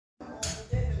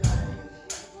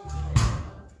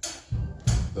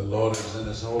The Lord is in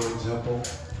his holy temple.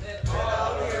 Let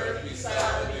all the earth be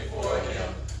silent before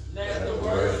him. Let the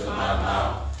words of my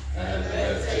mouth and the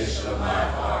meditation of my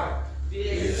heart be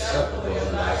acceptable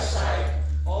in thy sight,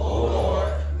 O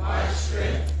Lord, my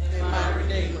strength and my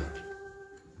redeemer.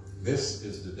 This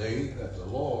is the day that the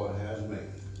Lord has made.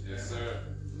 Yes, sir.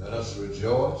 Let us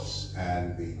rejoice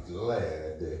and be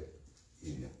glad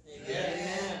in it.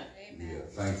 Amen. We are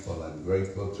thankful and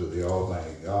grateful to the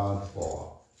Almighty God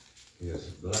for his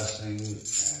blessing and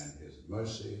his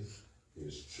mercy,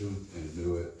 his truth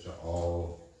endureth to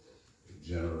all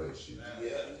generations.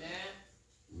 Amen.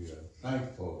 We are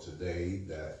thankful today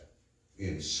that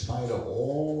in spite of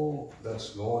all that's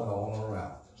going on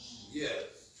around us, Yes.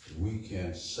 we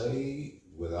can say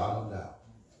without a doubt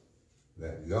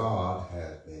that God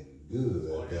has been good.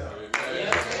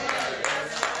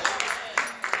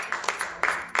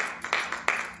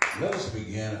 Let us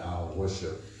begin our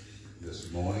worship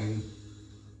this morning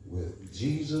with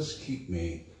Jesus Keep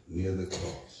Me Near the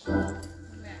Cross.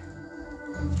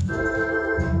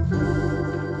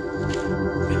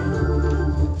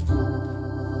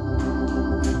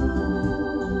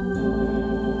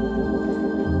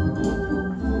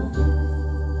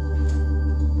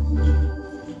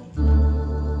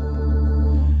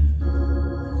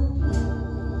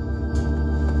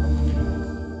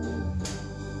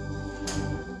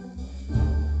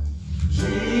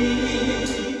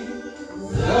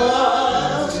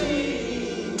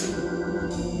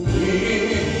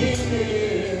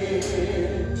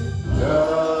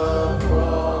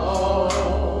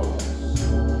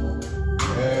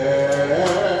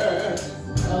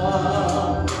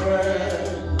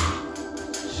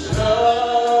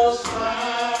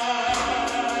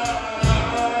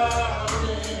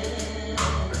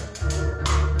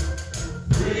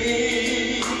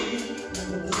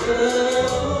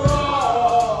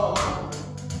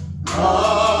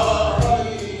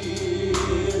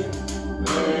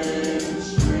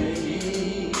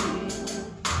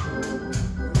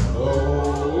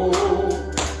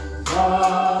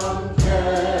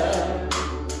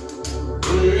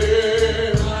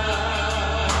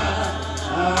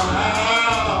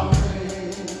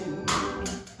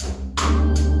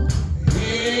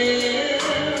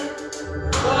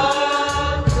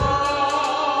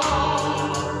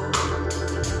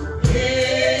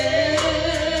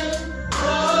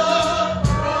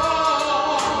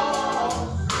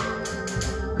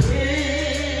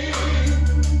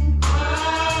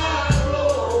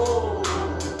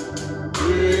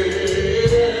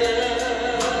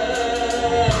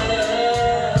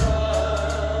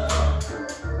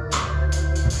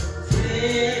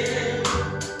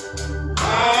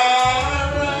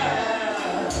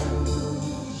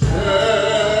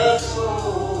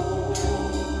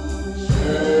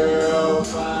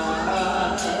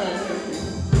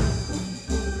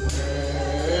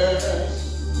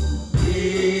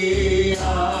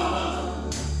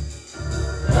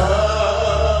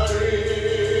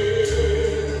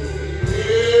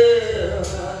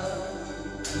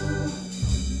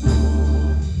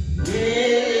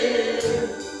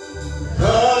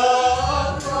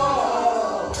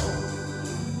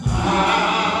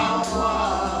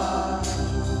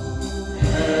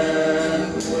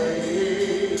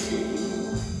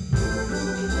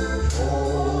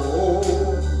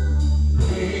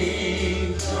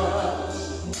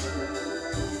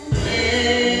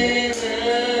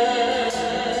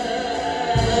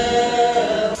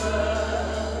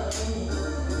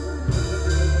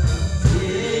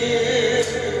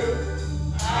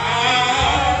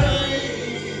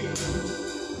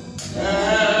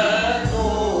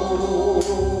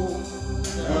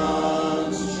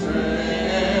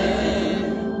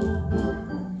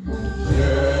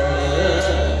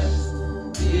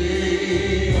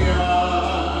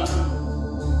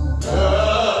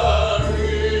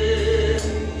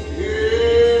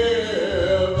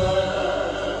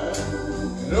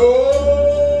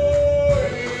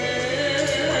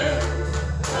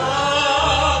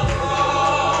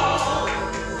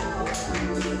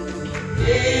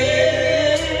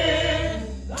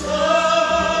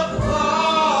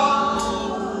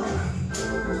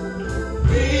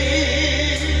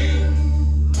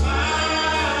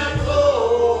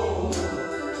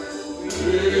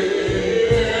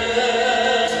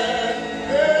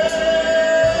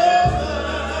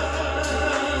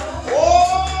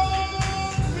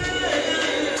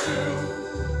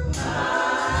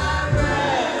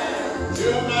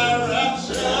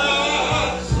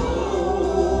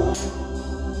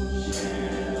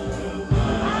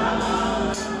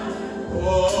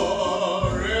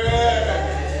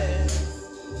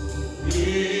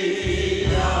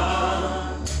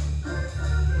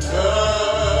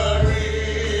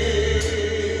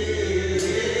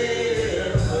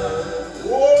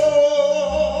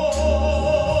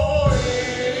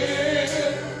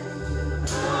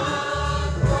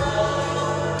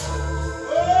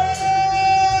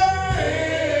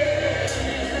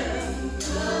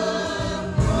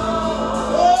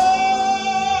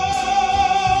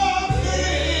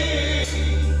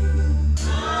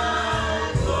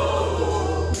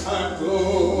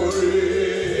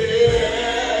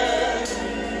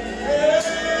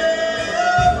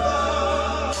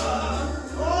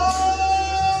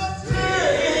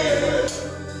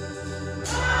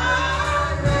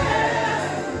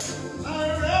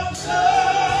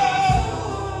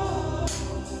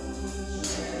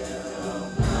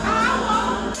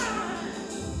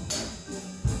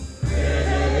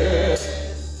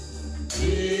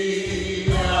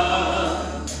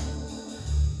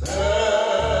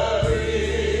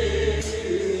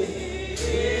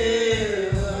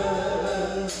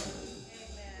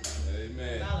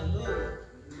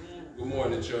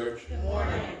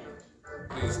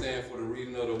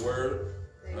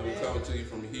 coming to you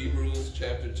from Hebrews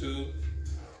chapter 2,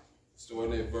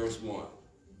 starting at verse 1.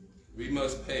 We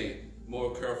must pay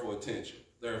more careful attention,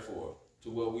 therefore,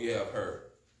 to what we have heard,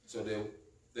 so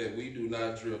that we do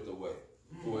not drift away.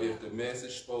 For if the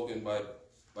message spoken by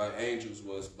angels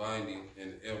was binding,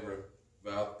 and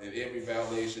every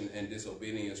violation and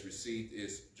disobedience received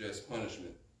its just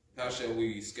punishment, how shall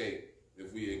we escape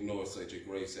if we ignore such a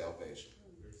great salvation?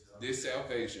 This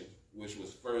salvation, which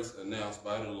was first announced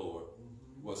by the Lord,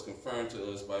 was confirmed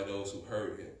to us by those who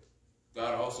heard him.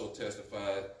 God also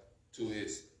testified to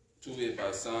it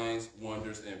by signs,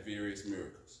 wonders, and various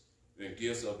miracles, and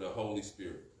gifts of the Holy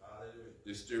Spirit,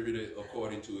 distributed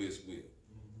according to his will.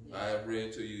 I have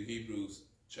read to you Hebrews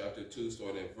chapter 2,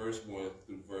 starting at verse 1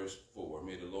 through verse 4.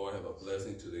 May the Lord have a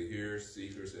blessing to the hearers,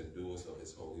 seekers, and doers of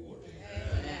his holy word.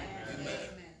 Amen. Amen.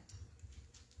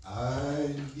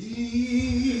 I need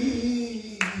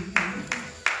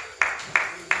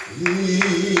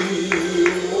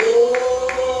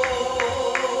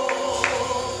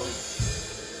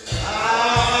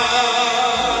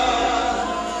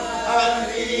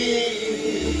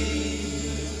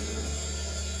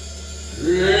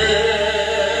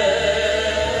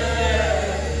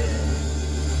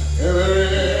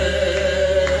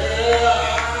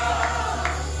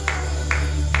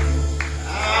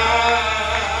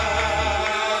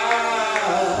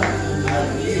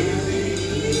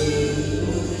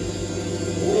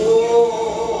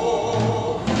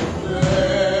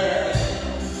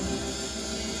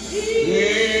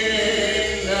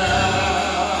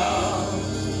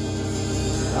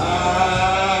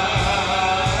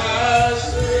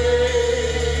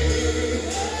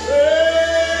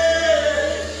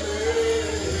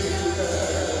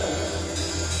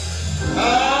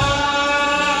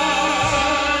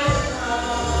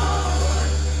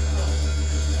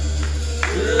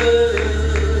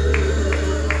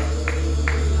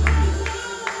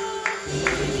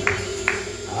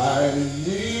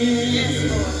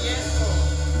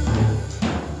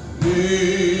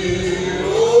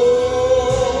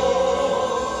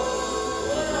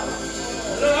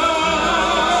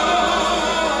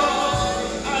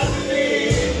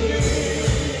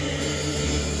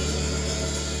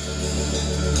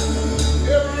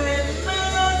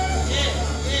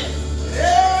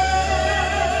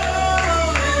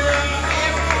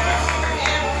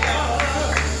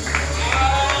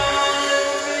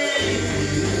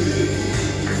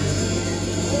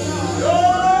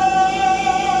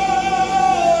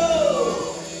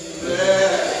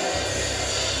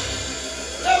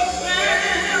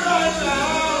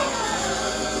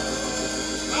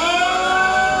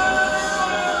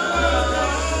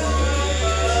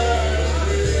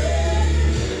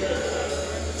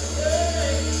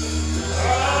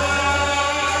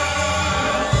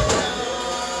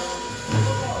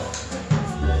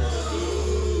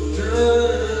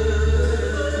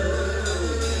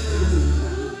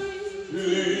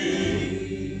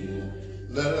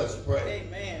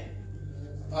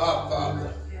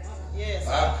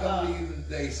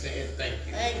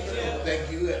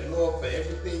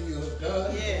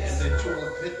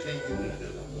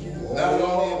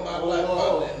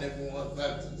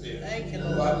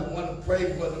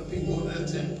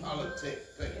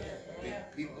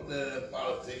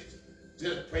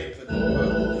Just pray for them,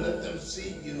 Father. Let them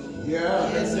see you.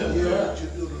 Let them know that you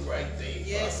do the right thing.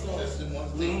 Yes, Lord. That's the one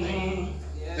thing.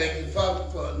 Thank you, Father,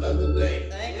 for another day.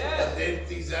 Thank you. A day that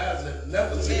these eyes have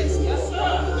never seen before.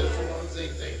 Father, just want to say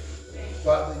thank you.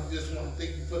 Father, you just want to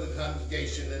thank you for the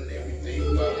congregation and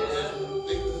everything. Father, just want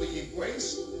to thank you for your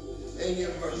grace and your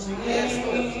mercy. Yes,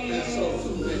 Lord. That's so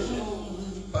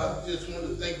sufficient. Father, just want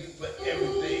to thank you for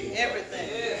everything.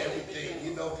 Everything.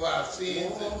 You know, for our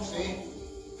sins and sin.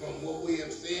 From what we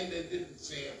have sinned and didn't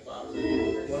sin, Father.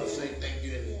 I want to say thank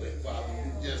you anyway, Father.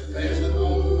 You just pass it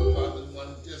on, Father. I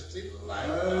want to just see the light,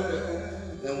 Father.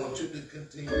 I want you to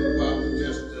continue, Father,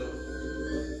 just to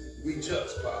reach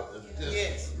us, Father.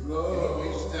 Just,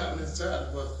 reach down inside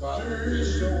of us, Father.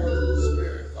 Just show us the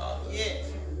Spirit, Father.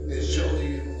 And show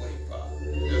you the way, Father.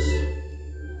 Just,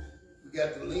 we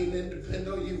got to lean and depend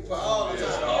on you, Father.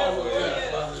 Just all the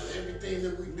time, Father. Everything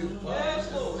that we do, Father.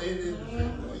 Just lean and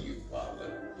depend on you, Father.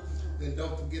 And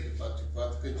don't forget about you,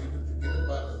 Father, because you didn't forget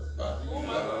about us, Father.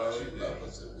 You love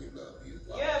us, and we love you,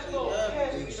 Father. Yes, Lord.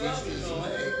 In Jesus' name,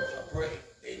 I pray.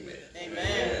 Amen.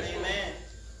 Amen.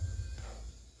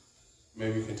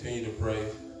 May we continue to pray.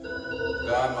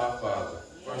 God, my Father,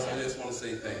 first I just want to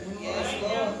say thank you. Yes,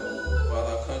 Lord.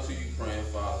 Father, I come to you praying,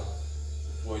 Father,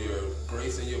 for your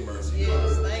grace and your mercy,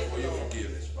 Father, for your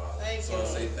forgiveness, Father. So I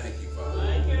say thank you, Father.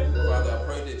 Father, I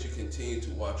pray that you continue to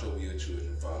watch over your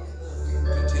children, Father.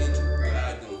 Continue to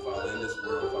guide them, Father, in this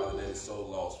world, Father, that is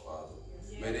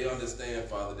may they understand,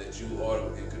 Father, that you are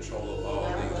in control of all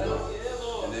things, Father.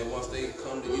 And then once they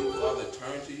come to you, Father,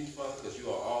 turn to you, Father, because you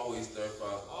are always there,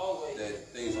 Father, that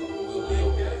things will be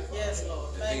okay, Father. Yes,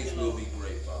 Lord. And things will be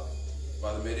great, Father.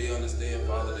 Father, may they understand,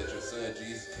 Father, that your son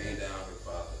Jesus came down here,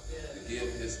 Father, to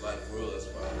give his life for us,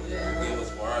 Father, to give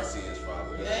us for our sins,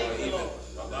 Father. Even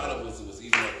a lot of us, it was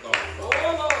even a thought,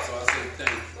 Father. So I say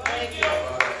thank you.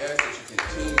 Father, I ask that you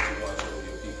continue to watch over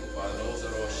your people, Father. Those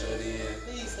that are shut in,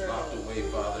 locked away,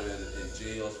 Father, in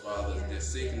jails, Father. They're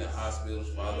sick in the hospitals,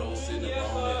 Father. Those sitting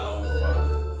alone at home,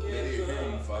 Father. May they hear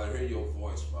you, Father. Hear your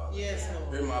voice, Father. Yes,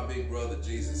 Lord. Hear my big brother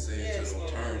Jesus saying to them,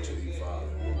 turn to you, Father,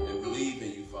 and believe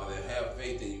in you, Father, and have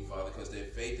faith in you, Father, because their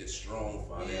faith is strong,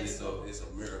 Father, and it's a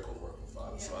miracle worker,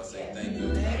 Father. So I say thank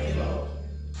you, Father.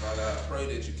 Father, I pray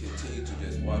that you continue to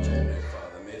just watch over them,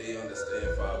 Father. May they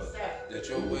understand, Father, that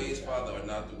your ways, Father, are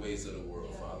not the ways of the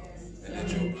world, Father, and that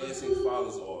your blessings,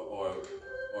 Fathers,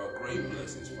 are great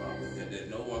blessings, Father, and that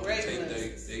no one can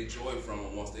take their joy from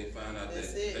them once they find out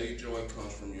that their joy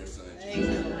comes from your son,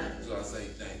 Jesus. So I say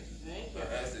thank you. I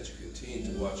ask that you continue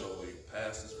to watch over your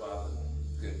pastors, Father,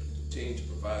 continue to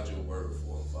provide your word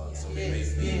for them, Father, so they may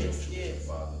feed your children,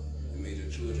 Father, and may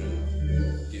the children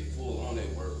get full on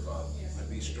their word, Father, and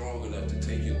be strong enough to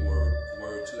take your word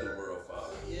to the world,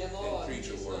 Father, and preach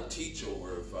your word, teach your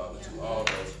word, Father, to all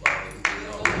those, Father,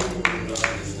 who do not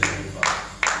understand, Father.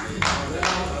 May they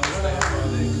understand,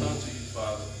 Father, and come to you,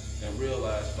 Father, and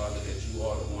realize, Father, that you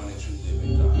are the one that you live in,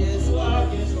 God. Yes, Lord.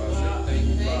 So I say thank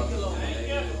you, Thank Father, you, Lord. in the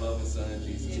name of your loving Son,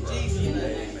 Jesus Christ.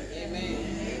 Amen. Amen.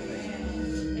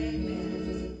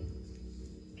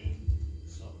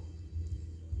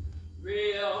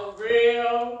 Real,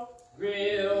 real,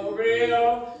 real, real.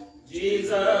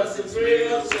 Jesus is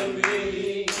real to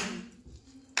me.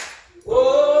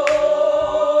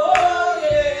 Oh,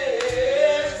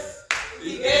 yes.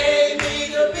 He gave me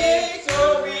the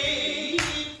victory.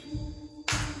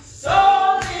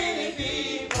 So many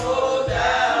people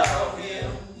doubt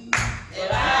him,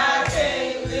 and I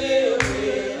can't live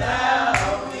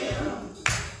without him.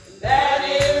 That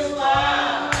is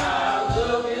why I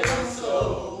love him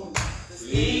so.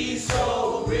 He's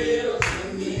so real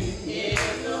to me.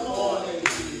 In the morning,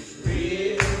 he's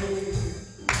real,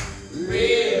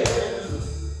 real.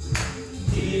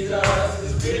 Jesus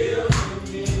is real to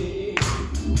me.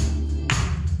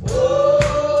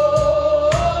 Oh,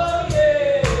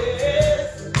 yes.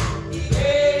 He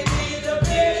gave me the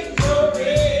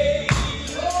victory.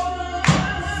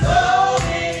 So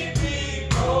many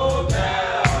people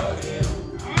doubt him,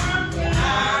 but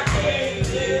I can't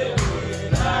live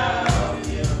without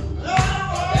him.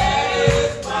 That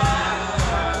is why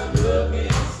I love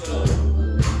him so.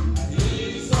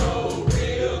 He's so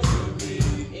real to me.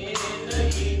 In the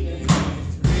evening,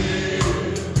 he's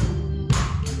real,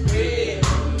 real.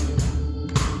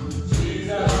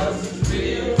 Jesus is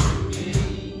real to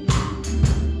me.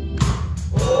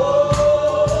 Oh,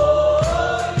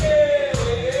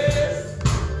 yes.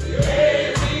 He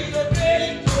gave me the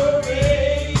victory.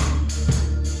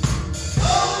 So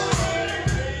many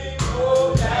people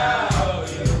doubt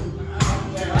him,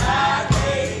 and I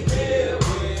can't live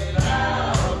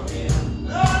without him.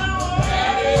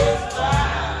 That is why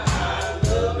I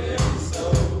love him so.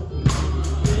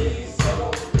 He's so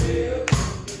real to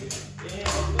me. In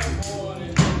the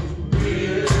morning,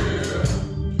 real,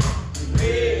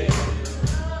 real.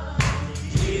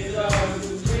 Jesus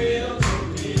is real to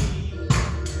me.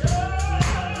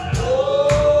 Oh,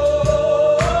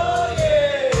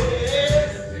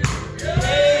 yes. He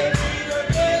gave me the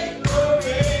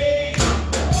victory.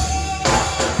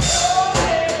 So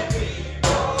many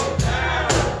people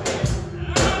doubt him,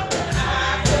 and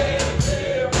I can't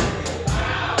live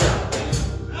without him.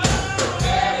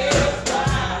 That is why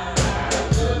I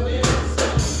love him so.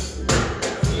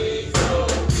 He's so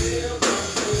real to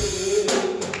me.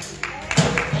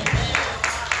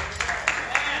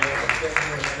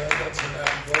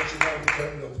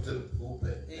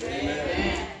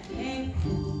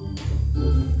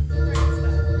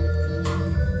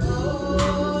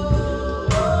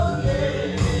 Oh,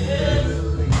 yes.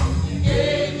 He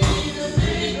gave me the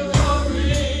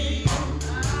victory.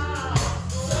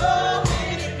 So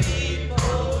many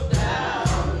people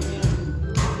doubt him,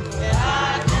 and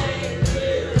I can't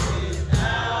live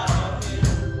without him.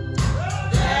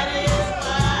 That is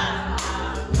why I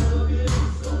love him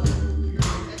so.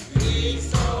 He's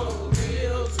so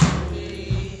real to me.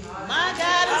 My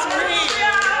God is real.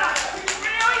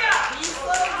 He's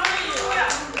so real.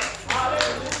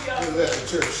 Let the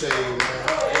church say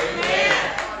amen.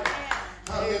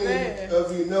 How many of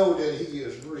you know that he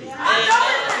is real? Amen.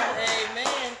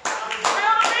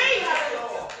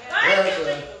 There's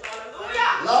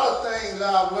a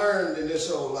I've learned in this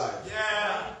whole life.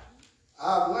 Yeah.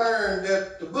 I've learned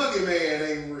that the boogeyman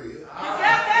ain't real. You got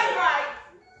that right.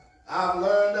 I've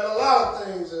learned that a lot of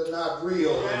things are not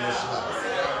real in this life.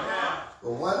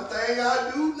 But one thing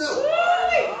I do know,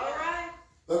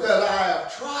 because I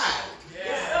have tried,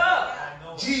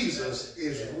 Jesus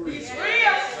is real. He's real.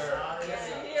 Yes,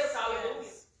 he is. Hallelujah.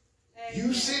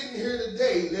 You sitting here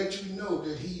today, let you know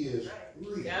that he is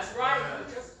real. That's right.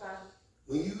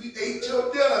 When you ate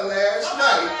your dinner last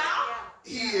night,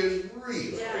 he is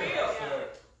real. Real.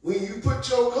 When you put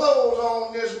your clothes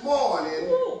on this morning,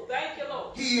 Ooh, thank you,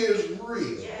 Lord. he is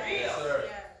real. Real.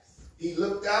 He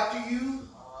looked after you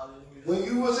when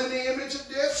you was in the image of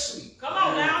death sleep. Come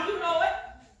on now, you know it.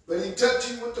 But he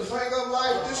touched you with the finger of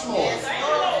life this morning. Thank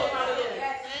you, Lord.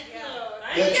 Hallelujah.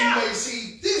 That you may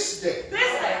see this day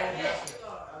This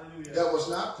day. that was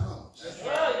not promised.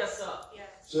 Yes, sir.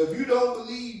 So if you don't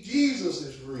believe Jesus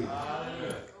is real,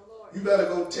 you better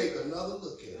go take another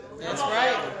look at it. That's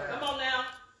right. Come on now.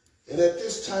 And at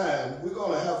this time, we're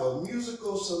going to have a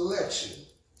musical selection.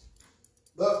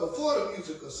 But before the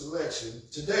musical selection,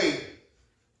 today,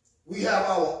 we have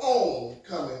our own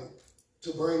coming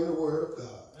to bring the word of God.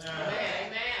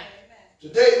 Amen.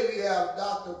 Today, we have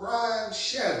Dr. Brian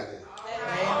Shanley.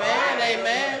 Amen.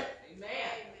 Amen.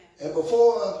 And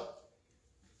before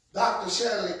Dr.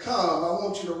 Shanley come, I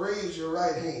want you to raise your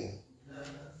right hand.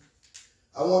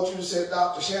 I want you to say,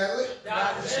 Dr. Shanley,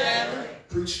 Dr. Shanley,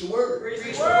 preach the word.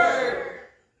 preach the word.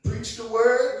 Preach the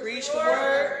word. Preach the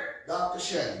word. Dr.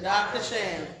 Shanley. Dr.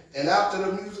 Shanley. And after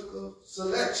the musical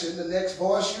selection, the next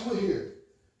voice you will hear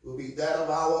will be that of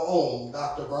our own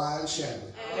Dr. Brian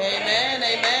Shanley. Amen.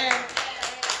 Amen.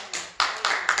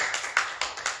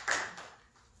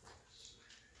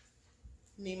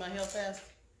 Need my help, Pastor?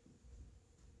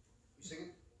 You sing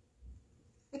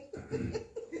it?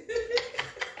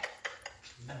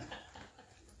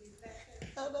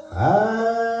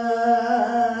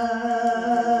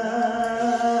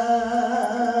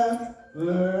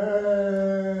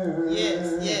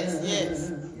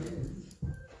 Yes.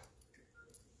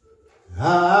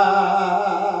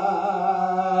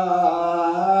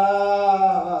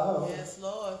 Yes,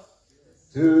 Lord.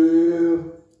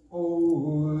 To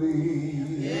holy.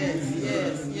 Yes.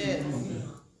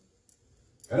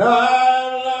 And I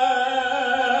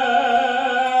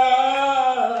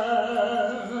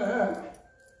learned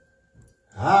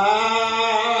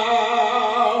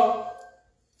how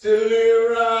to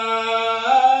live right.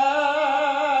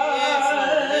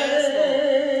 Yes,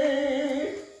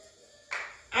 Lord.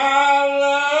 I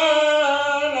learned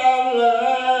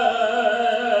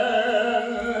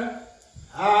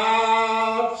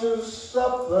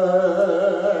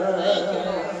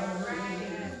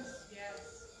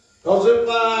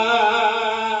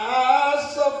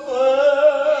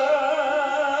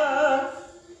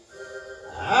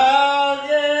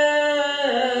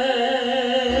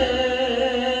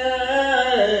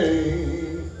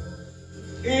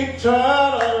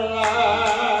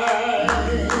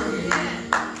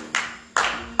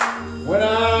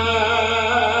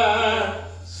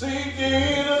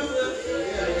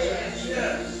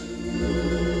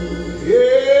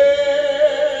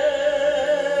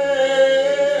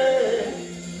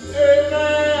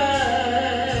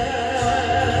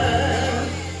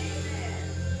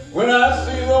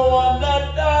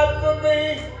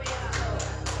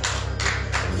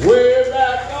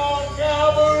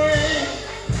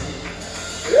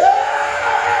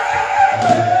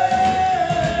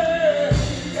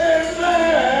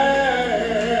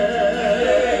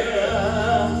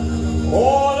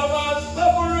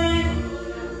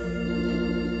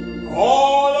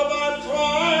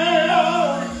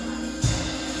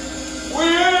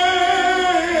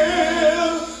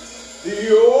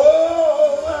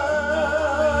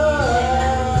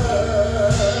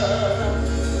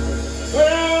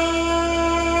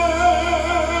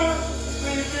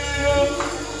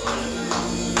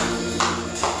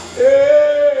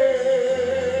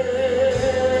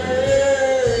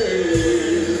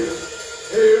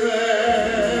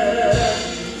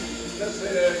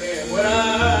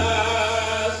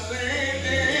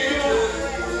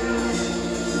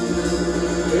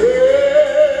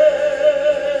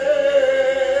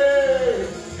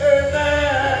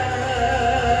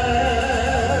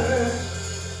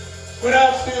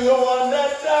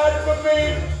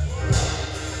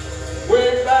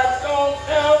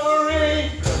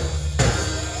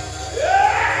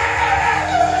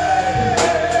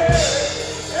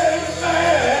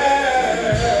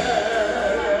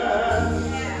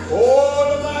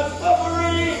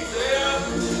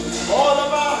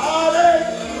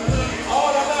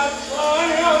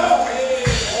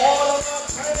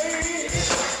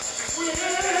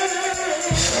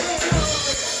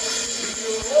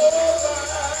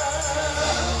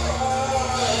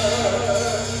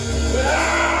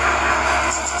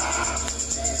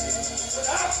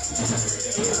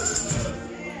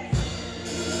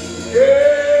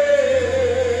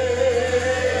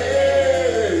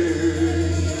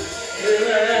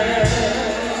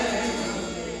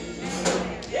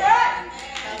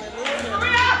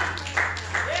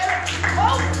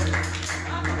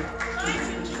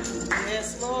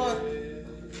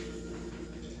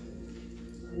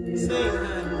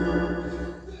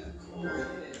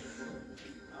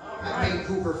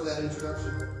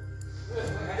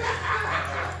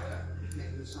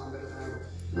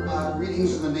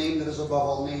Greetings in the name that is above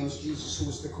all names, Jesus, who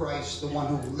is the Christ, the one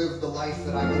who lived the life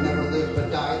that I can never live, but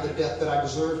died the death that I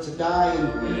deserve to die.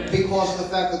 And because of the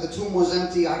fact that the tomb was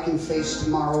empty, I can face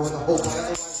tomorrow with a hope I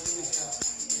otherwise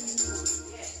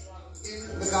wouldn't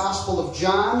have. In the Gospel of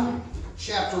John,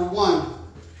 chapter 1.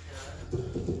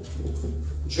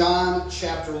 John,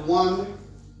 chapter 1,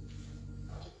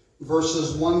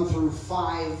 verses 1 through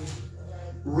 5,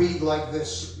 read like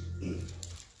this.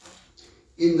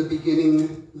 In the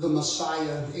beginning, the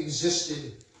Messiah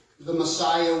existed. The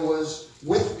Messiah was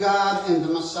with God, and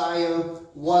the Messiah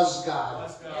was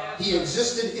God. He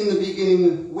existed in the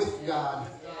beginning with God.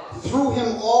 Through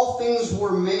him all things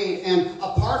were made, and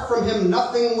apart from him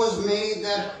nothing was made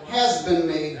that has been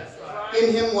made.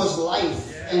 In him was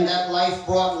life, and that life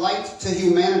brought light to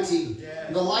humanity.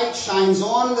 The light shines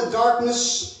on the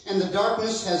darkness, and the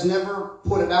darkness has never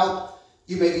put it out.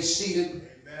 You may be seated.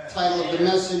 Title of the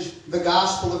message, The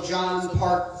Gospel of John,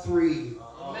 Part 3.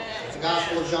 The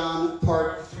Gospel of John,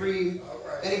 Part 3.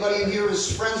 Anybody in here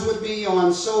is friends with me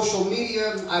on social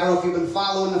media? I don't know if you've been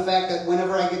following the fact that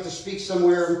whenever I get to speak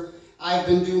somewhere, I've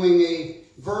been doing a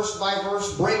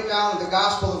verse-by-verse breakdown of the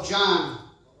Gospel of John.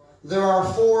 There are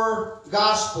 4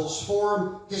 Gospels,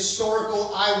 4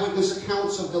 historical eyewitness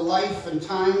accounts of the life and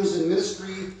times and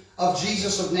ministry of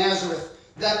Jesus of Nazareth.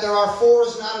 That there are 4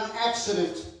 is not an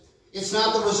accident. It's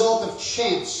not the result of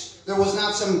chance. There was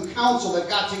not some council that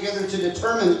got together to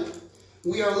determine it.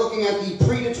 We are looking at the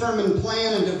predetermined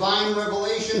plan and divine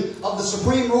revelation of the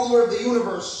supreme ruler of the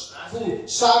universe, who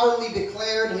sovereignly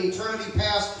declared in eternity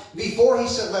past, before he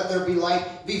said, "Let there be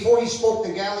light," before he spoke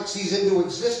the galaxies into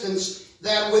existence,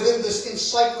 that within this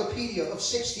encyclopedia of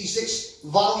 66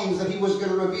 volumes that he was going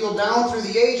to reveal down through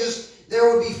the ages,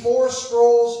 there would be 4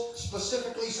 scrolls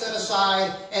specifically set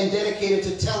aside and dedicated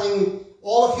to telling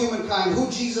all of humankind who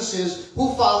Jesus is,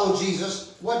 who followed Jesus,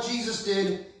 what Jesus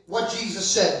did, what Jesus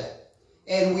said.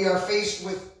 And we are faced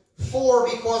with 4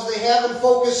 because they have in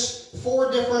focus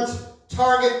 4 different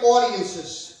target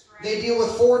audiences. They deal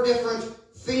with 4 different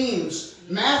themes.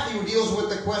 Matthew deals with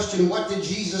the question, what did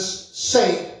Jesus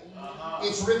say?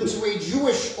 It's written to a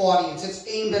Jewish audience. It's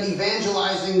aimed at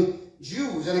evangelizing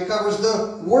Jews, and it covers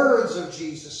the words of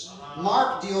Jesus.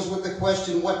 Mark deals with the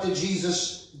question, what did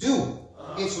Jesus do?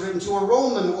 It's written to a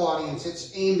Roman audience.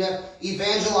 It's aimed at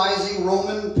evangelizing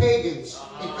Roman pagans.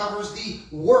 It covers the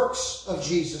works of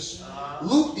Jesus.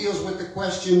 Luke deals with the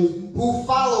question, who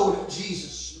followed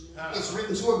Jesus? It's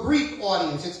written to a Greek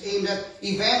audience. It's aimed at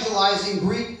evangelizing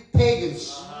Greek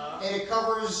pagans. And it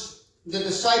covers the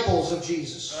disciples of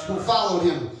Jesus who followed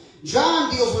him.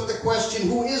 John deals with the question,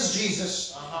 who is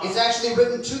Jesus? It's actually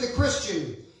written to the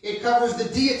Christian. It covers the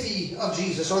deity of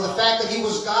Jesus, or the fact that he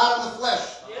was God in the flesh.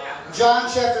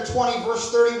 John chapter 20, verse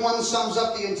 31 sums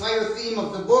up the entire theme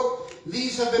of the book.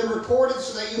 These have been recorded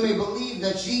so that you may believe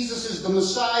that Jesus is the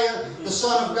Messiah, the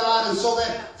Son of God, and so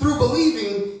that through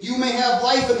believing you may have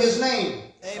life in his name.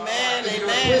 Amen. If you're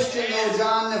a Christian, though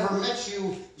John never met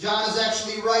you, John is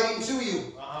actually writing to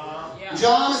you.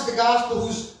 John is the gospel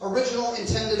whose original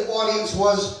intended audience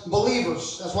was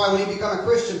believers. That's why when you become a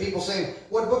Christian, people say,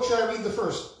 what book should I read the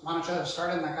first? Why don't you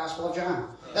start in the Gospel of John?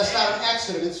 That's not an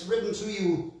accident. It's written to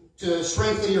you to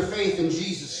strengthen your faith in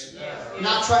Jesus.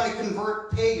 Not trying to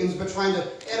convert pagans, but trying to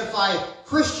edify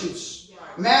Christians.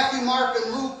 Matthew, Mark,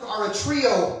 and Luke are a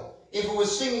trio. If it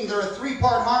was singing, they're a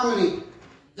 3-part harmony.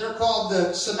 They're called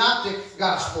the Synoptic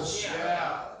Gospels.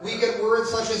 We get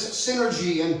words such as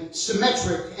synergy and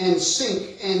symmetric and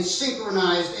sync and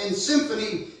synchronized and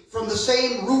symphony from the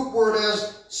same root word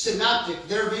as synoptic.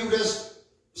 They're viewed as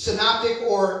synoptic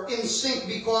or in sync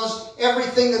because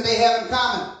everything that they have in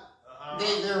common.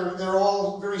 They're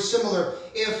all very similar.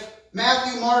 If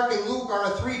Matthew, Mark, and Luke are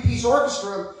a 3-piece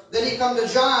orchestra, then you come to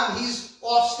John, he's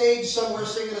off stage somewhere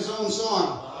singing his own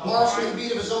song, marching to the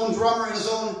beat of his own drummer in his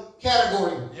own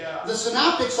category. The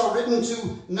synoptics are written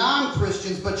to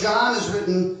non-Christians, but John is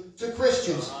written to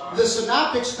Christians. The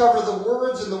synoptics cover the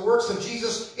words and the works of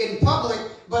Jesus in public,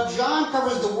 but John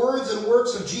covers the words and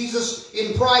works of Jesus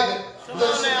in private.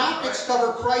 The synoptics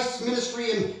cover Christ's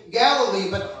ministry in Galilee,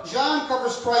 but John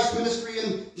covers Christ's ministry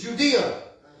in Judea.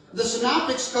 The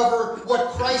synoptics cover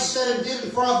what Christ said and did in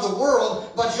front of the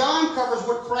world, but John covers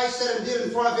what Christ said and did in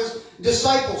front of his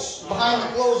disciples behind the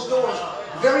closed doors.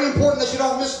 Very important that you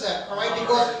don't miss that, all right?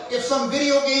 Because if some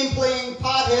video game playing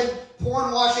pothead,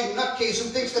 porn-watching nutcase who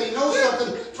thinks that he knows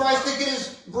something tries to get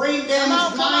his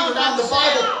brain-damaged mind around the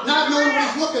Bible, not knowing what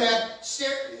he's looking at,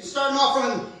 starting off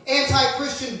from an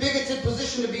anti-Christian, bigoted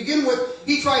position to begin with,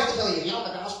 he tries to tell you, you know,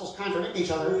 the Gospels contradict each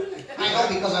other. I know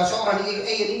because I saw it on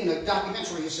A&E in a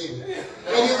documentary you see.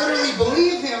 And you literally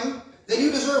believe him, then you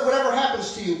deserve whatever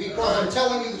happens to you because I'm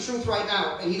telling you the truth right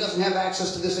now, and he doesn't have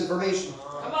access to this information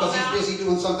because he's busy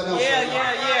doing something else.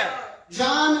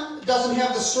 John doesn't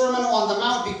have the Sermon on the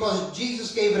Mount because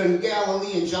Jesus gave it in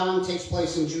Galilee and John takes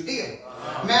place in Judea.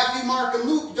 Matthew, Mark, and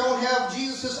Luke don't have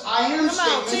Jesus' I am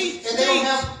statement, and they don't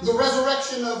have the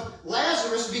resurrection of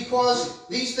Lazarus because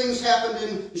these things happened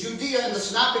in Judea and the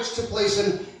synoptics took place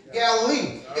in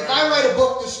Galilee. If I write a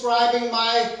book describing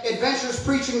my adventures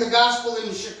preaching the gospel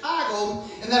in Chicago,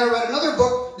 and then I write another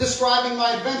book describing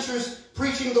my adventures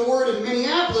preaching the word in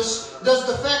Minneapolis, does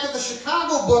the fact that the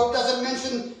Chicago book doesn't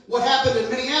mention what happened in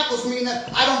Minneapolis mean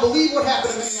that I don't believe what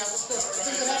happened in Minneapolis? The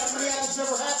thing that happened in Minneapolis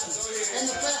never happened. And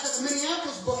the fact that the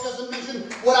Minneapolis book doesn't mention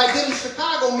what I did in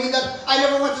Chicago mean that I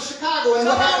never went to Chicago and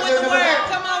what happened there never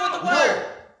happened. Come on with the word. No.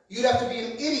 You'd have to be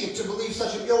an idiot to believe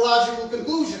such an illogical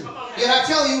conclusion. Yet I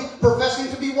tell you, professing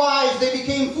to be wise, they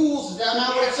became fools. Is that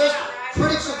not what it says?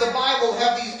 Critics of the Bible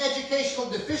have these educational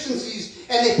deficiencies,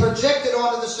 and they project it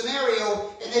onto the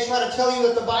scenario, and they try to tell you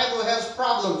that the Bible has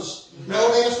problems.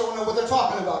 No, they just don't know what they're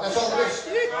talking about. That's all it is.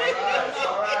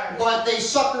 But they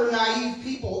sucker naive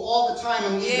people all the time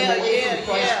and lead them away from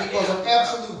Christ because of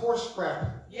absolute horse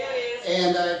crap.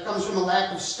 And it comes from a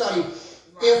lack of study.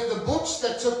 If the books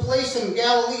that took place in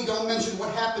Galilee don't mention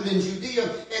what happened in Judea,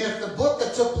 and if the book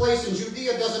that took place in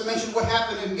Judea doesn't mention what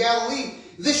happened in Galilee,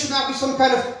 this should not be some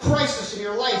kind of crisis in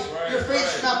your life. Your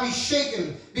faith should not be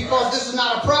shaken because this is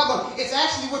not a problem. It's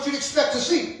actually what you'd expect to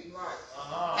see.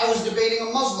 I was debating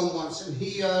a Muslim once, and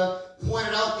he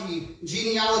pointed out the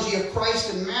genealogy of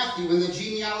Christ in Matthew and the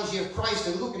genealogy of Christ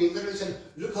in Luke, and he literally said,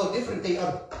 look how different they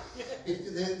are.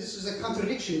 This is a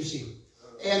contradiction, you see.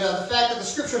 And the fact that the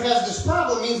scripture has this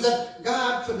problem means that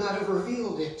God could not have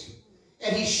revealed it.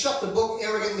 And he shut the book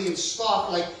arrogantly and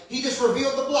scoffed, like he just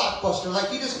revealed the blockbuster, like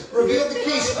he just revealed the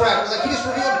case cracker, like he just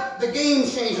revealed the game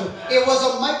changer. It was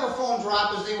a microphone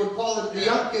drop, as they would call it, the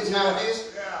young kids nowadays.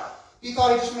 He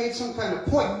thought he just made some kind of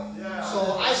point.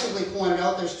 So I simply pointed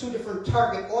out there's two different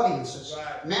target audiences.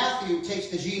 Matthew takes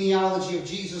the genealogy of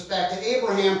Jesus back to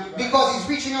Abraham because he's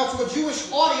reaching out to a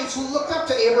Jewish audience who looked up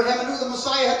to Abraham and knew the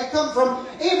Messiah had to come from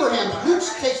Abraham. Luke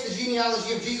takes the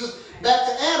genealogy of Jesus back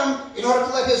to Adam in order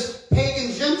to let his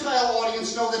pagan Gentile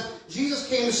audience know that Jesus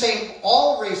came to save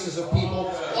all races of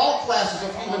people, all classes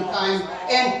of humankind,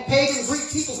 and pagan Greek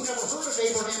people who never heard of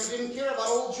Abraham and didn't care about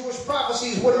old Jewish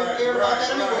prophecies wouldn't have cared about that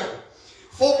anyway.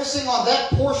 Focusing on that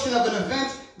portion of an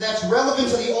event that's relevant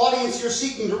to the audience you're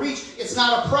seeking to reach, it's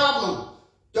not a problem.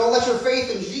 Don't let your faith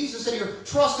in Jesus and your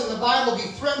trust in the Bible be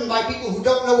threatened by people who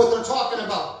don't know what they're talking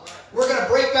about. We're going to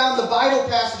break down the Bible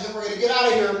passage and we're going to get out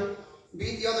of here and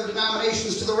beat the other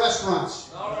denominations to the restaurants.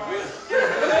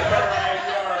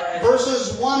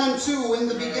 Verses 1 and 2, in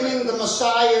the beginning the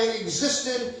Messiah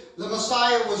existed, the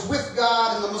Messiah was with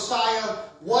God, and the Messiah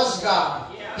was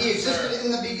God. He existed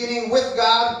in the beginning with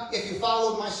God. If you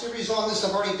followed my series on this,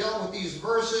 I've already dealt with these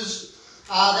verses.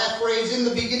 That phrase, in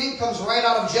the beginning, comes right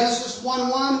out of Genesis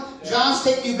 1:1. John's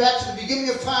taking you back to the beginning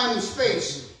of time and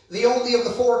space, the only of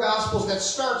the four Gospels that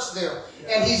starts there.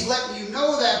 And he's letting you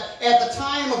know that at the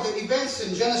time of the events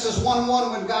in Genesis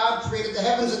 1:1, when God created the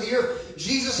heavens and the earth,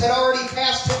 Jesus had already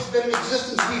past tense been in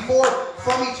existence before.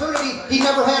 From eternity, he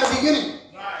never had a beginning.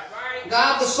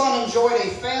 God the Son enjoyed a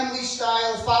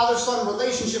family-style father-son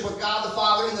relationship with God the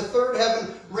Father in the third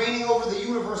heaven, reigning over the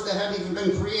universe that hadn't even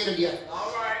been created yet.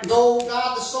 Though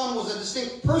God the Son was a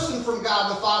distinct person from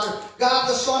God the Father, God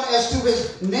the Son, as to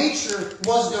his nature,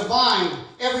 was divine,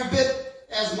 every bit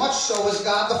as much so as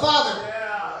God the Father.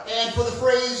 And for the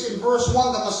phrase in verse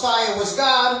 1, the Messiah was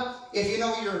God, if you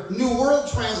know your New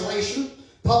World Translation,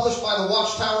 published by the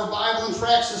Watchtower Bible and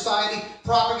Tract Society,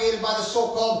 propagated by the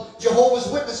so-called Jehovah's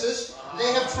Witnesses,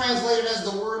 they have translated as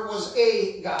the word was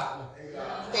a God.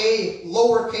 A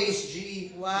lowercase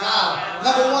g God.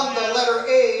 Number one, the letter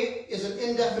A is an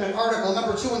indefinite article.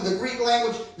 Number two, in the Greek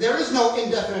language, there is no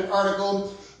indefinite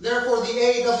article. Therefore, the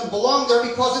A doesn't belong there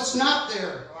because it's not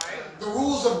there. The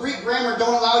rules of Greek grammar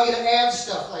don't allow you to add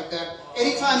stuff like that.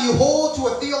 Anytime you hold to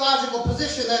a theological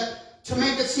position that to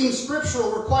make it seem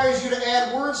scriptural requires you to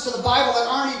add words to the Bible that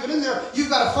aren't even in there, you've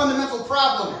got a fundamental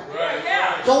problem. Right.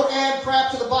 Yeah. Don't add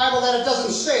crap to the Bible that it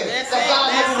doesn't say, that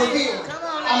God never revealed.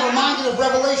 I'm reminded of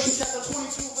Revelation chapter 22,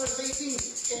 verse 18.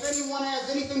 If anyone adds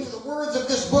anything to the words of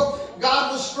this book,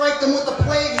 God will strike them with the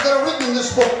plagues that are written in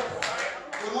this book.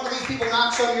 When one of these people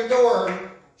knocks on your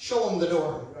door, show them the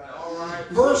door.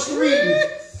 Verse 3,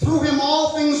 through him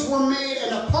all things were made,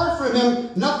 and apart from him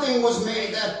nothing was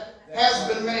made that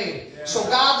has been made. So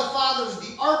God the Father is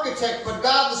the architect, but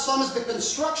God the Son is the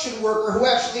construction worker who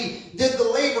actually did the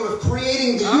labor of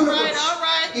creating the universe. All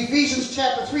right. Ephesians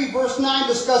chapter 3 verse 9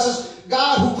 discusses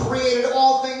God who created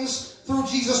all things through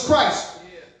Jesus Christ.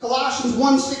 Colossians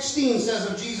 1:16 says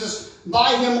of Jesus,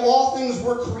 by him all things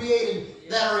were created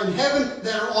that are in heaven,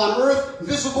 that are on earth,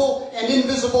 visible and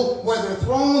invisible, whether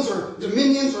thrones or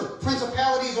dominions or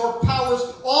principalities or powers,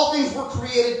 all things were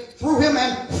created through him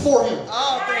and for him.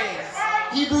 All things.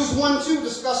 Hebrews 1:2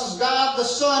 discusses God the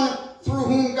Son, through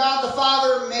whom God the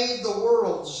Father made the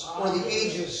worlds or the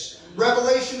ages.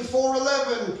 Revelation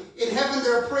 4:11, in heaven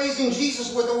they're praising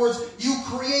Jesus with the words, you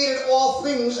created all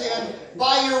things, and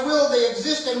by your will they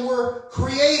exist and were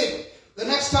created. The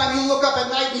next time you look up at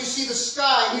night and you see the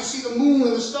sky, and you see the moon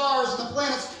and the stars and the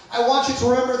planets, I want you to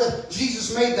remember that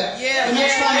Jesus made that. The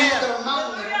next time you look at a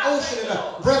mountain and an ocean and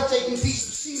a breathtaking piece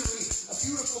of scenery, a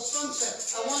beautiful sunset,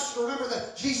 I want you to remember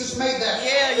that Jesus made that.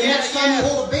 The next time you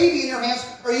hold a baby in your hands,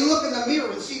 or you look in the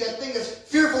mirror and see that thing that's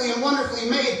fearfully and wonderfully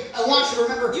made, I want you to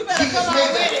remember Jesus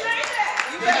made that.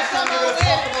 The next time you're going to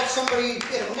talk about somebody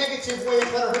in a negative way and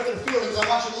try to hurt their feelings, I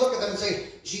want you to look at them and say,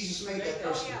 Jesus made that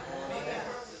person.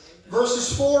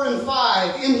 Verses 4 and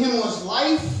 5, in him was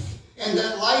life, and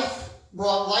that life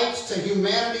brought light to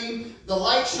humanity. The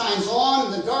light shines on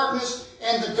in the darkness,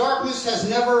 and the darkness has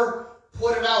never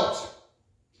put it out.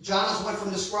 John went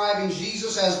from describing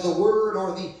Jesus as the Word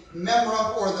or the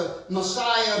Memra or the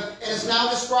Messiah, and is now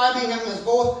describing him as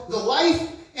both the life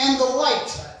and the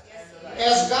light.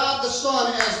 As God the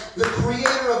Son, as the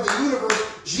creator of the universe,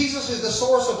 Jesus is the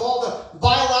source of all the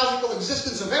biological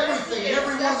existence of everything, and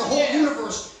everyone, the whole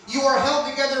universe. You are held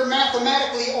together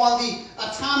mathematically on the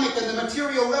atomic and the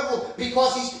material level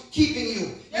because he's keeping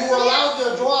you. You are allowed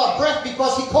to draw a breath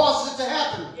because he causes it to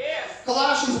happen.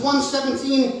 Colossians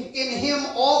 1:17, in him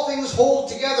all things hold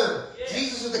together.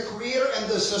 Jesus is the creator and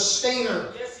the sustainer.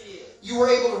 You were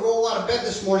able to roll out of bed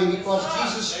this morning because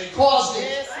Jesus caused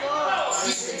it.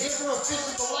 He's the giver of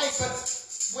physical life,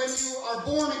 but when you are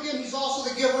born again, he's also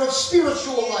the giver of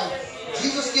spiritual life.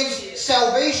 Jesus gives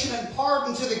salvation and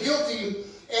pardon to the guilty,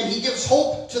 and he gives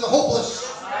hope to the hopeless.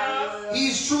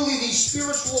 He's truly the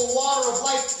spiritual water of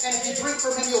life, and if you drink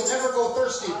from him, you'll never go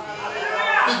thirsty.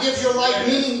 He gives your life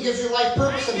meaning, he gives your life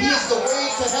purpose, and he is the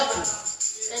way to heaven.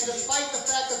 And despite the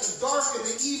fact that the dark and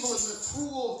the evil and the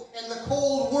cruel and the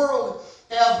cold world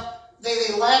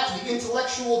they lacked the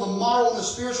intellectual, the moral, and the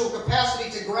spiritual capacity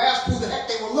to grasp who the heck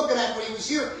they were looking at when he was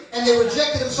here, and they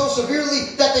rejected him so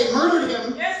severely that they murdered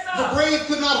him, the grave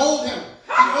could not hold him.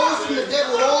 He rose from the dead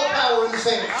with all power in his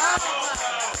hands.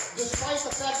 Despite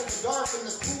the fact that the dark and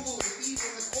the cruel and the evil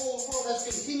and the cold world has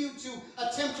continued to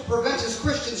attempt to prevent his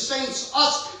Christian saints,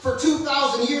 us, for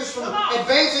 2,000 years from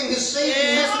advancing his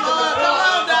saving message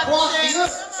of the cross across the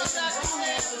earth, and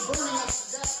drowning us and burning us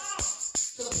to death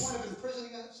to the point of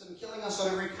imprisoning us and killing us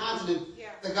on every continent,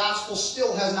 the gospel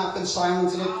still has not been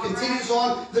silenced, and it continues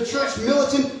on. The church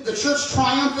militant, the church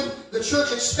triumphant, the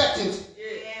church expectant.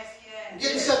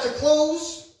 Getting set to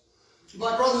close.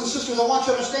 My brothers and sisters, I want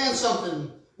you to understand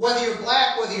something. Whether you're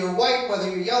black, whether you're white, whether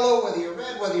you're yellow, whether you're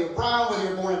red, whether you're brown, whether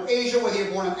you're born in Asia, whether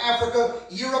you're born in Africa,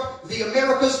 Europe, the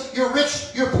Americas, you're rich,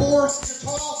 you're poor, you're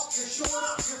tall, you're short,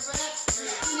 you're fat, you're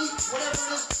skinny, whatever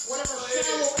it is, whatever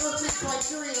shallow earthly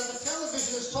criteria that the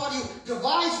television has taught you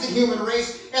divides the human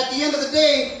race, at the end of the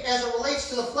day, as it relates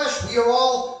to the flesh, we are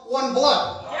all one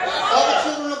blood. All the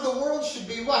children of the world should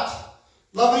be what?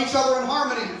 Loving each other in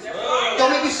harmony.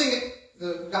 Don't make me sing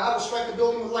it. God will strike the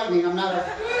building with lightning. I'm not a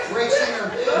great singer.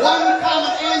 One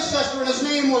common ancestor, and his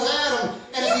name was Adam.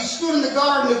 And as he stood in the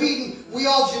Garden of Eden, we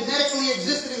all genetically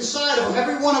existed inside of him.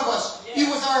 Every one of us. He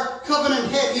was our covenant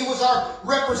head. He was our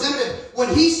representative. When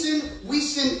he sinned, we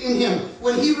sinned in him.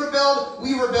 When he rebelled,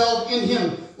 we rebelled in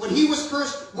him. When he was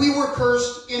cursed, we were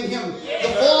cursed in him.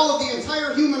 The fall of the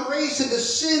entire human race into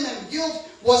sin and guilt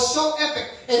was so epic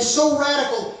and so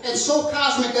radical and so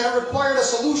cosmic that it required a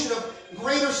solution of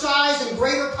greater size and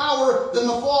greater power than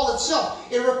the fall itself.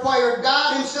 It required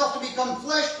God himself to become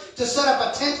flesh to set up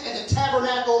a tent and a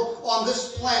tabernacle on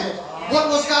this planet. What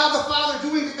was God the Father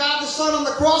doing to God the Son on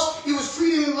the cross? He was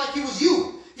treating him like he was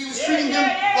you. He was treating him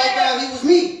like he was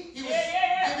me. He was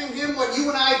giving him what you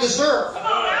and I deserve.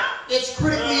 It's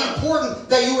critically important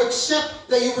that you accept,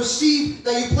 that you receive,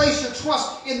 that you place your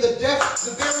trust in the death,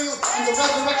 the burial, and the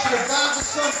resurrection of God the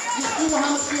Son, Yeshua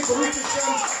HaMashiach, Baruch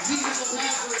Hashem, Jesus of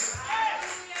Nazareth.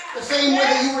 The same way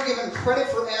that you were given credit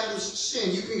for Adam's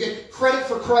sin, you can get credit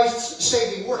for Christ's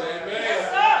saving work.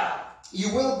 You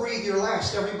will breathe your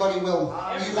last. Everybody will.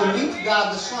 You will meet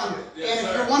God the Son. And if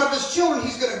you're one of His children,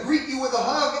 He's going to greet you with a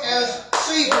hug as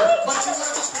Savior. But if you're one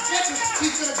of His protectors,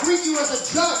 He's going to greet you as a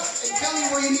judge and tell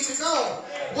you where you need to go.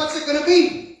 What's it going to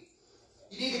be?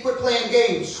 You need to quit playing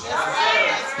games.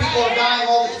 People are dying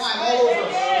all the time, all over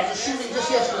us. There was a shooting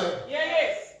just yesterday.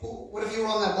 What if you were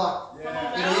on that block? You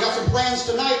know, you got some plans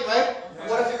tonight, right?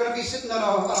 What if you're going to be sitting on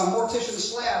a mortician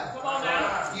slab? Come on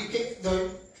now. You kick the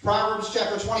Proverbs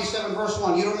chapter 27, verse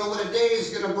 1. You don't know what a day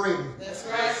is going to bring. That's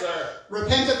right, sir.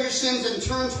 Repent of your sins and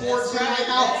turn towards Him right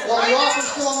now while the offer's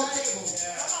still on the table.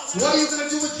 What are you going to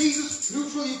do with Jesus?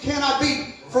 Neutral you cannot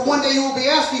be. For one day you will be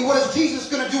asking, what is Jesus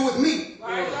going to do with me?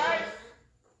 Right.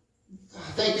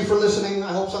 Thank you for listening.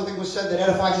 I hope something was said that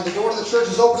edified you. The door to the church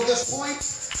is open at this point.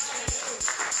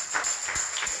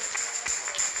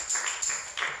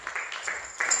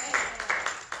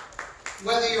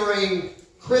 Whether you're a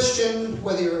Christian,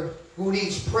 who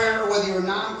needs prayer, whether you're a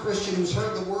non-Christian who's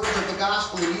heard the words of the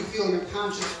gospel and you feel your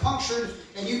conscience punctured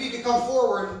and you need to come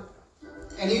forward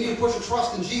and you need to put your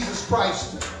trust in Jesus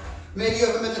Christ. Maybe you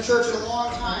haven't been to church in a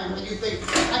long time and you think,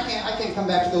 I can't come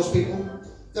back to those people.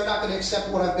 They're not going to accept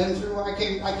what I've been through. I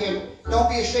can't. Don't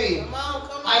be ashamed. Come on.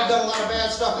 I've done a lot of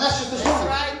bad stuff, and that's just this morning.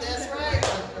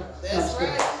 That's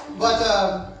right. But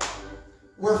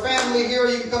we're family here.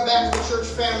 You can come back to the church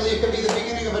family. It could be the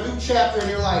beginning of a new chapter in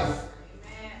your life.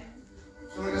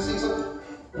 Somebody gonna sing something?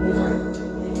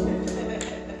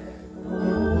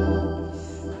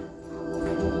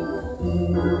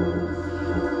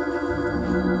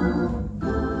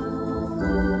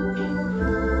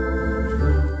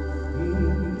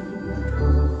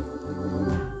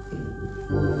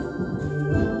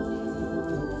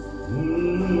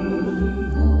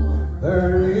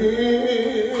 There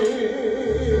is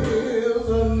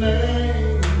a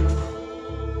name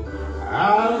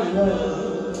I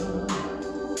love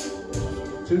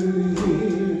to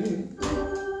hear.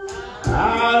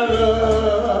 I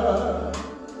love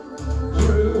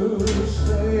to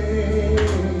sing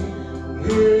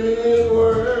His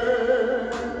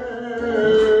word.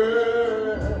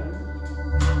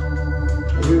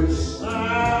 It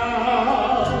sounds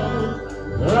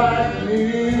like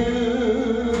music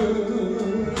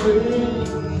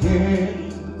in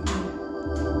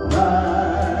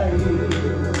my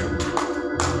ear.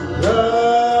 The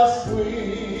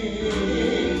sweetest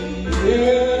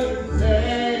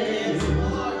name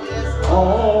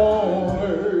on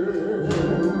earth.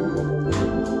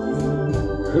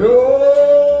 Oh,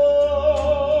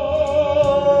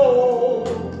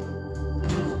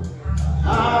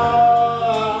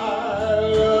 I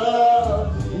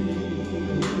love Jesus.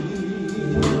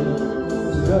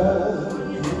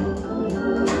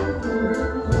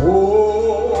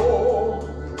 Oh,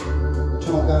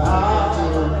 Tell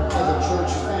God, as a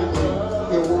church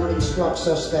family, your word instructs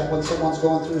us that when someone's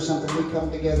going through something, we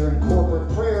come together in corporate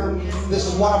prayer. This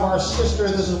is one of our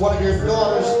sisters. This is one of your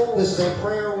daughters. This is a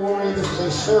prayer warrior. This is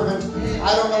a servant.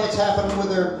 I don't know what's happening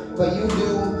with her, but you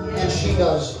do, and she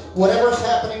does. Whatever's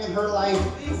happening in her life,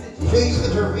 please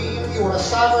intervene. You are a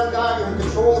sovereign God. You're in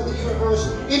control of the universe.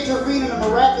 Intervene in a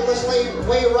miraculous way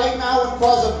right now and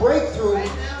cause a breakthrough.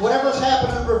 Whatever's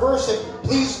happening, reverse it.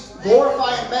 Please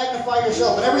glorify and magnify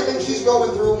yourself in everything she's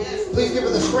going through. Please give her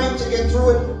the strength to get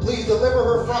through it. Please deliver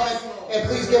her from it. And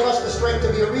please give us the strength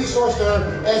to be a resource to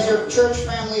her as your church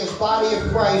family, as body of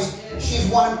Christ. She's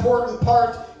one important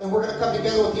part, and we're going to come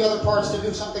together with the other parts to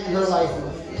do something in her life.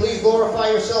 Please glorify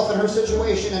yourself in her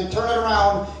situation and turn it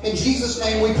around. In Jesus'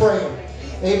 name we pray.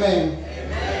 Amen.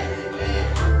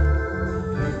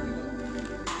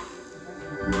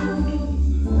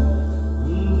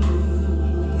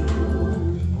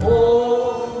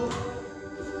 oh,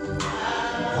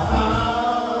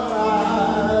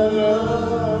 I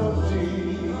love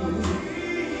Jesus.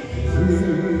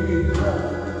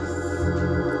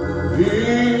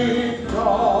 Because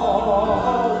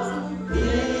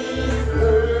He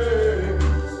first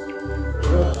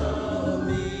loved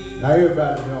me. Now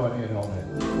everybody join in on that.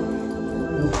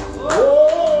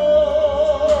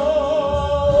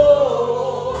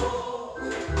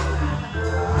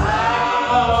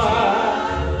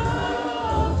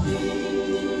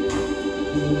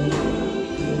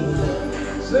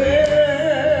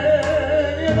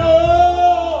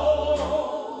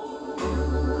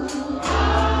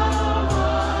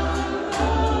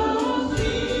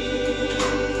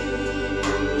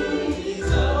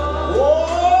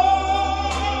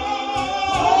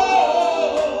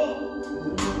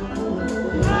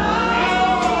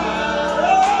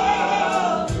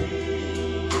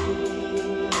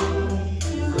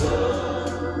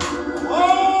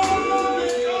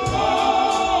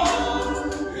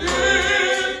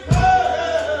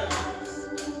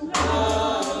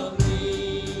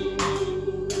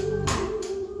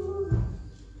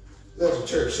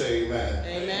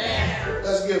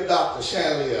 give Dr.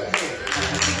 Shanley a hand.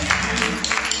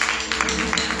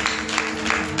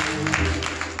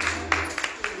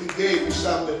 He gave you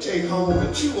something to take home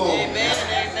and chew on. Amen.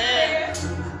 Amen.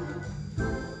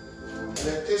 And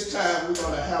at this time, we're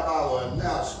going to have our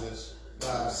announcements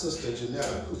by Sister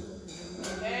Janetta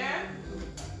Cooper. Amen.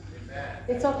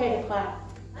 It's okay to clap.